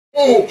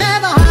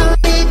Have a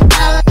holly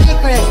jolly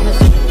Christmas.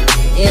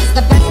 It's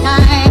the best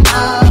time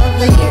of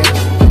the year.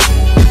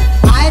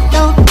 I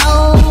don't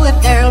know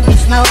if there'll be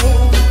snow,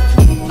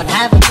 but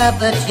have a cup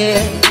of cheer.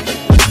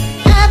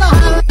 Have a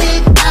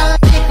holly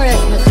jolly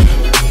Christmas.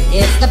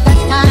 It's the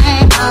best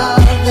time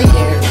of the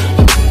year.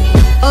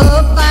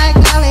 Oh, by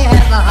golly,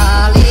 have a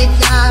holly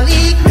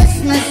jolly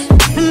Christmas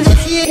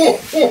this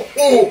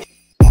year.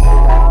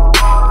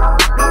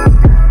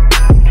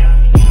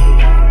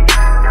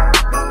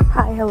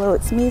 Hi, hello,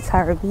 it's me,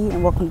 Tyra B,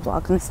 and welcome to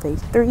VLOGMAS Day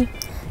 3.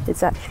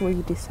 It's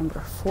actually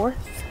December 4th,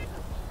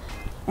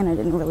 and I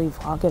didn't really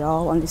vlog at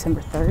all on December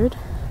 3rd.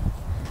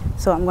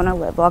 So I'm gonna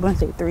let VLOGMAS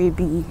Day 3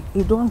 be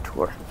a dorm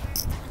tour.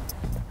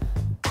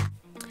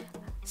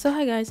 So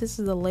hi guys, this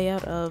is the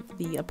layout of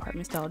the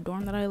apartment style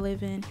dorm that I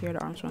live in here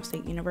at Armstrong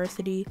State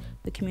University.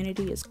 The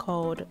community is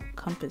called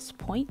Compass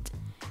Point,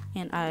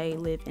 and I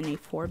live in a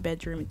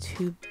 4-bedroom,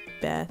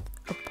 2-bath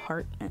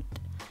apartment.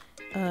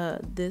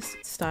 This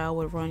style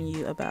would run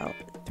you about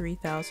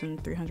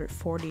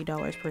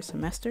 $3,340 per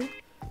semester,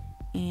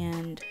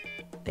 and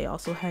they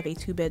also have a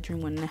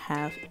 2-bedroom,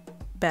 1.5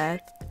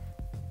 bath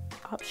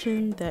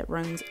option that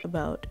runs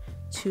about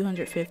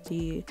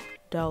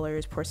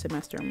 $250 per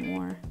semester or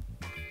more.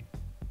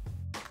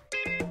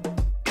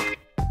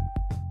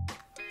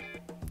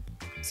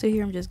 So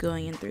here I'm just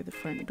going in through the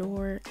front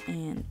door,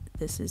 and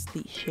this is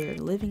the shared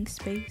living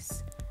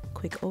space.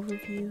 Quick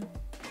overview.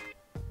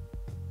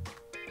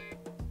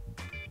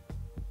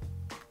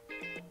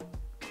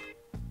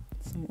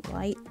 Some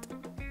light.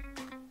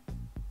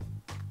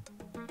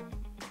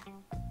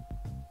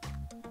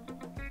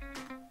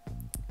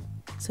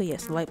 So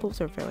yes, the light bulbs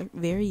are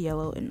very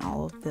yellow in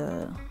all of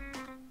the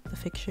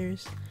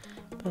fixtures,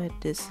 but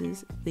this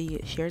is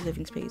the shared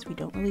living space. We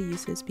don't really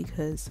use this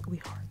because we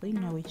hardly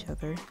know each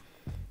other,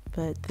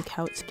 but the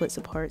couch splits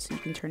apart so you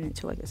can turn it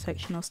into like a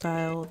sectional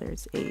style.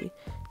 There's a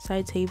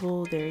side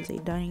table, there's a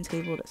dining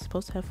table that's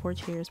supposed to have 4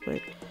 chairs,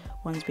 but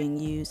one's being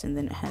used, and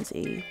then it has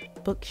a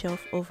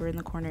bookshelf over in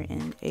the corner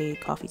and a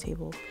coffee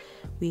table.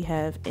 We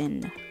have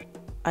an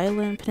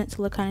island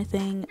peninsula kind of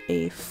thing,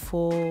 a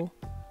full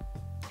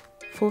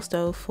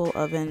stove, full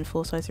oven,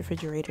 full size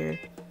refrigerator,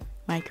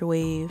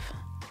 microwave,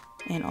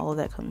 and all of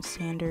that comes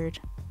standard.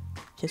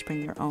 Just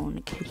bring your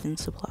own kitchen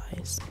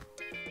supplies.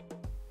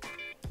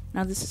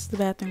 Now this is the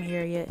bathroom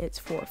area. It's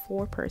for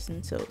 4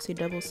 persons, so it's a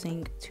double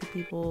sink. 2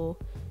 people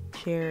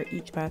share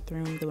each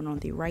bathroom. The one on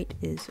the right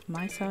is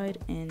my side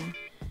and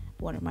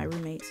one of my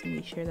roommates, and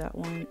we share that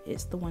one.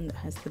 It's the one that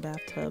has the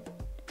bathtub,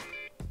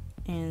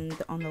 and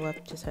on the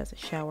left just has a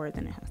shower.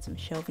 Then it has some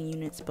shelving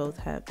units. Both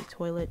have the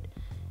toilet,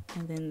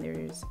 and then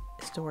there's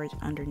storage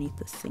underneath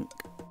the sink.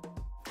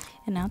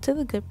 And now to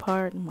the good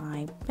part,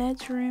 my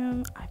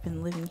bedroom. I've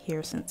been living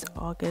here since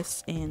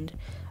August, and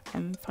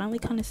I'm finally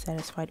kind of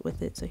satisfied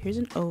with it. So here's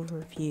an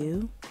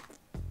overview.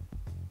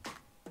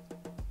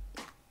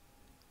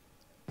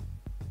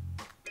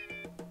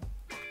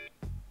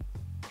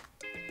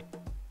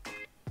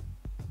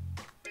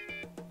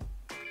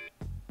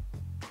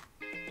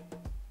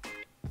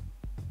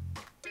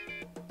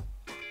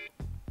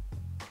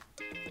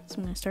 So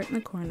I'm going to start in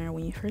the corner.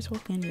 When you first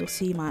walk in, you'll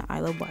see my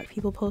I Love Black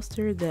People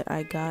poster that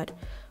I got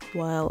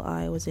while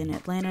I was in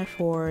Atlanta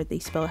for the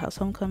Spell House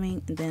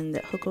Homecoming, and then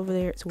that hook over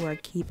there is where I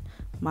keep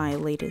my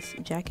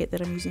latest jacket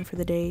that I'm using for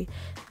the day.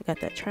 I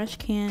got that trash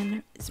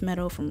can. It's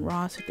metal from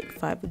Ross, I think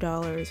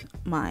 $5.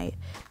 My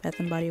Bath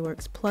and Body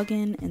Works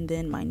plug-in, and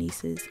then my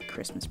niece's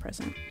Christmas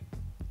present.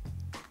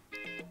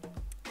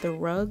 The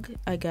rug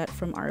I got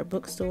from our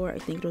bookstore. I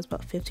think it was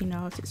about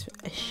 $15. It's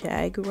a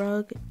shag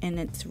rug, and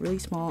it's really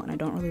small, and I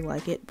don't really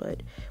like it,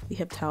 but we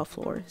have tile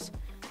floors.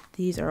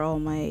 These are all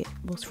my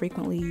most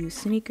frequently used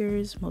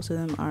sneakers. Most of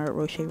them are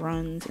Roche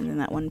Runs, and then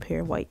that one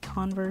pair white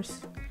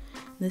Converse.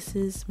 This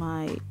is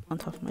on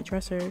top of my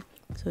dresser.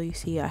 So you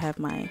see I have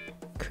my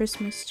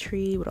Christmas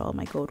tree with all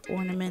my gold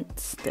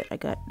ornaments that I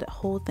got, the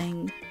whole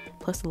thing,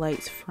 plus the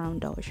lights from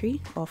Dollar Tree,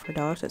 all for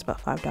 $1, so that's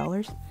about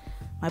 $5.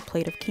 My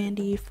plate of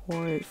candy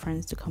for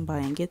friends to come by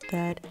and get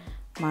that.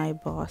 My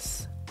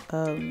boss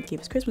gave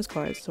us Christmas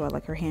cards, so I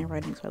like her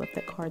handwriting, so I left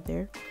that card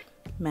there.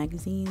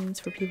 Magazines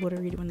for people to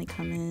read when they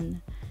come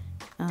in.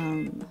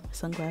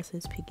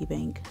 Sunglasses, piggy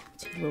bank,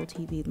 2 little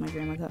TVs my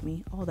grandma got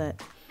me, all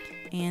that.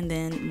 And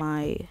then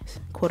my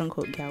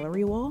quote-unquote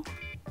gallery wall.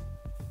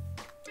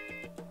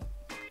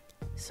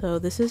 So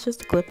this is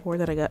just a clipboard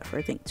that I got for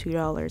I think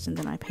 $2, and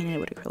then I painted it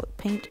with acrylic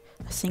paint.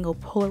 A single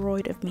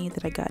Polaroid of me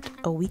that I got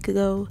a week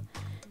ago.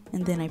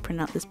 And then I print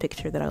out this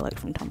picture that I liked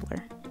from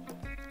Tumblr.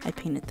 I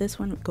painted this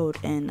one with gold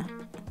and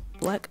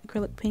black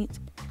acrylic paint.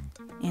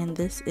 And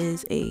this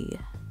is a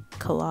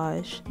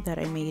collage that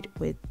I made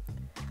with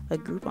a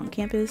group on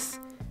campus,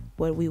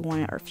 what we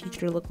wanted our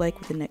future to look like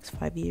within the next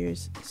 5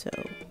 years. So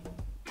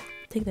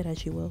take that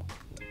as you will.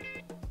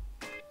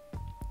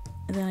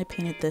 And then I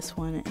painted this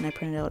one, and I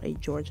printed out a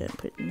Georgia and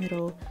put it in the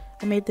middle.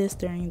 I made this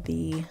during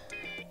the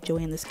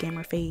Joey and the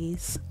Scammer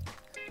phase.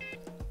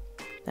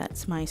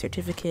 That's my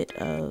certificate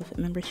of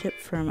membership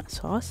from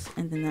Sauce,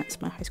 and then that's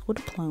my high school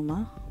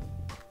diploma.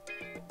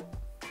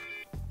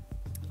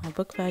 My My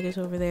book bag is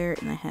over there,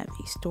 and I have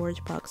a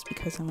storage box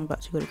because I'm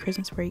about to go to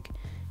Christmas break.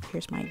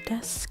 Here's my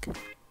desk.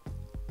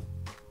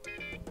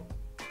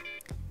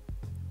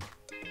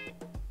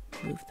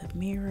 Move the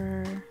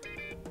mirror.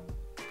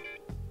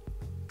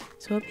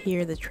 So up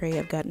here, the tray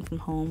I've gotten from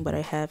home, but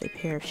I have a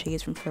pair of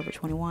shades from Forever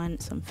 21,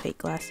 some fake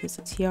glasses,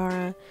 a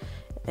tiara,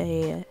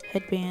 a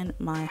headband,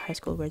 my high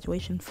school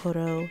graduation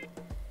photo,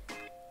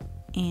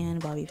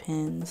 and bobby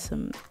pins,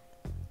 some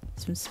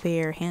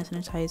spare hand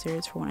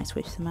sanitizers for when I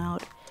switch them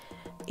out,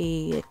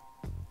 a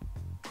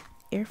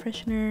air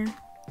freshener,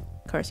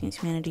 Cards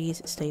Against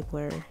Humanities,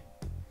 stapler,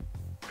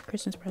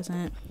 Christmas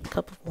present, a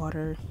cup of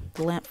water.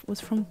 The lamp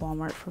was from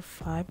Walmart for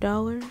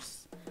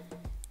 $5,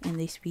 and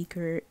the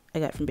speaker I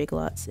got from Big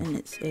Lots, and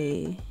it's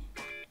a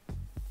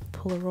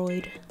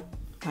Polaroid.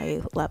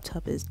 My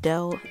laptop is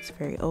Dell. It's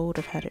very old.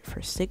 I've had it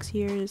for 6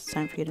 years.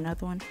 Time to get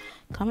another one.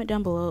 Comment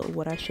down below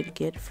what I should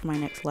get for my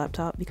next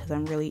laptop because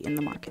I'm really in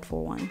the market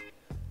for one.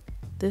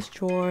 This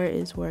drawer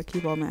is where I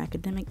keep all my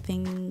academic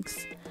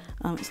things.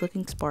 It's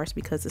looking sparse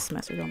because the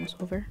semester is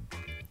almost over.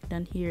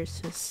 Down here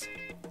is just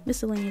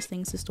miscellaneous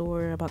things to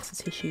store, a box of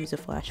tissues, a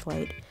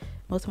flashlight.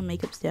 Most of my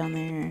makeup's down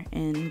there,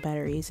 and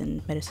batteries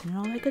and medicine and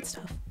all that good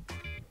stuff.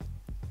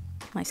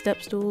 My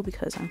step stool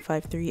because I'm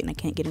 5'3" and I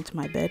can't get into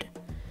my bed.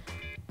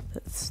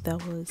 That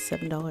was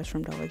 $7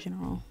 from Dollar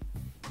General.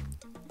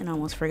 And I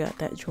almost forgot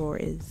that drawer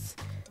is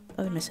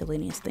other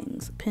miscellaneous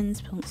things.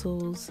 Pens,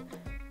 pencils,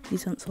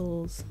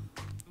 utensils,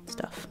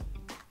 stuff.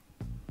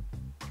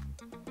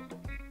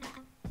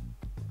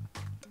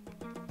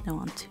 Now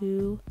on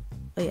to,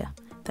 oh yeah,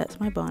 that's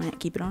my bonnet.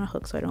 Keep it on a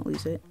hook so I don't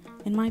lose it.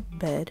 In my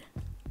bed,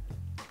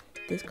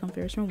 this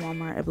comforter is from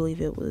Walmart. I believe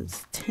it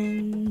was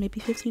 $10, maybe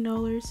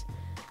 $15.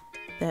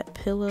 That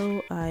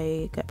pillow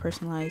I got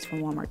personalized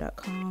from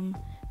Walmart.com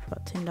for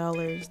about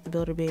 $10. The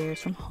Build-A-Bear is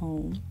from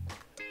home.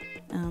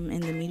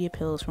 And the media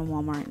pillows from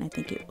Walmart, and I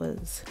think it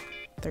was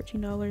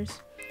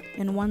 $13.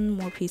 And one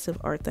more piece of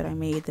art that I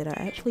made that I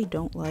actually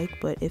don't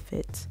like, but it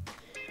fits.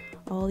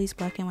 All these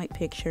black and white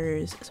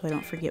pictures so I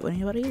don't forget what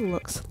anybody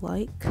looks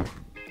like.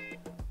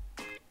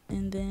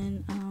 And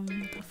then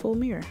the full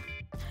mirror.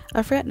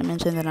 I forgot to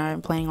mention that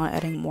I'm planning on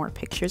adding more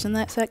pictures in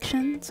that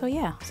section. So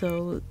yeah,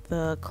 so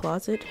the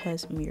closet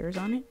has mirrors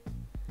on it.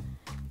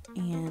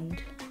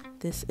 And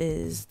this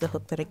is the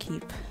hook that I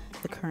keep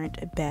the current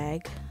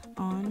bag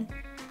on.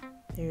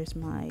 There's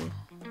my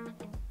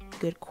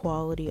good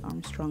quality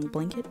Armstrong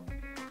blanket.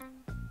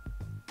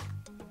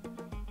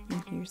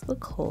 And here's the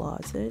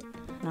closet.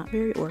 Not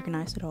very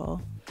organized at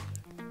all.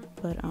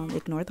 But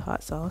ignore the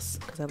hot sauce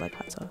because I like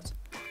hot sauce.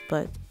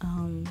 But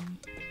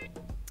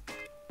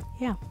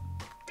yeah.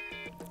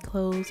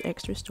 Clothes,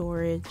 extra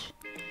storage,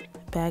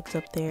 bags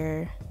up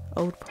there,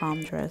 old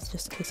prom dress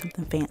just in case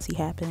something fancy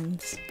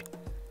happens.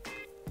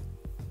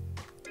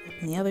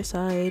 On the other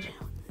side,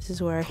 this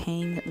is where I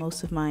hang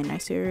most of my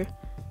nicer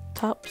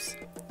tops.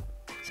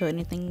 So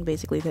anything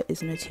basically that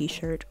isn't a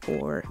t-shirt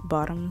or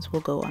bottoms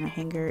will go on a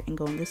hanger and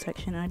go in this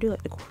section. And I do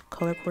like to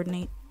color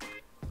coordinate.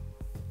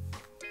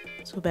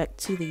 So back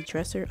to the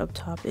dresser. Up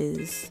top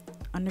is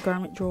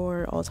undergarment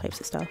drawer, all types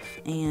of stuff,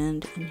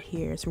 and in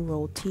here is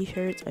rolled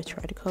t-shirts. I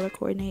try to color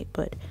coordinate,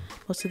 but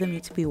most of them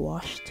need to be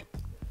washed.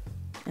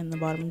 And the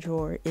bottom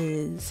drawer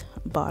is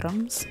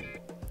bottoms,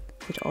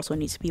 which also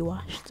needs to be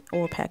washed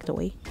or packed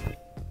away.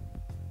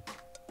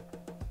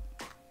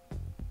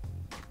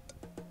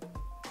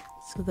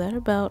 So that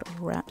about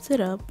wraps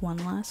it up. One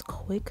last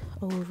quick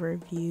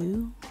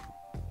overview.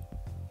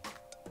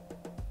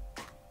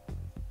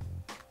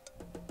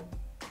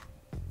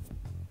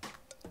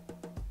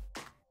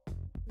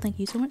 Thank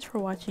you so much for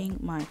watching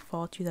my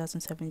fall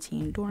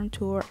 2017 dorm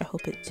tour. I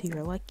hope it's to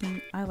your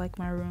liking. I like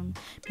my room.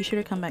 Be sure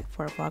to come back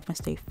for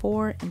Vlogmas Day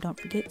 4, and don't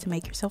forget to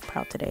make yourself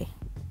proud today.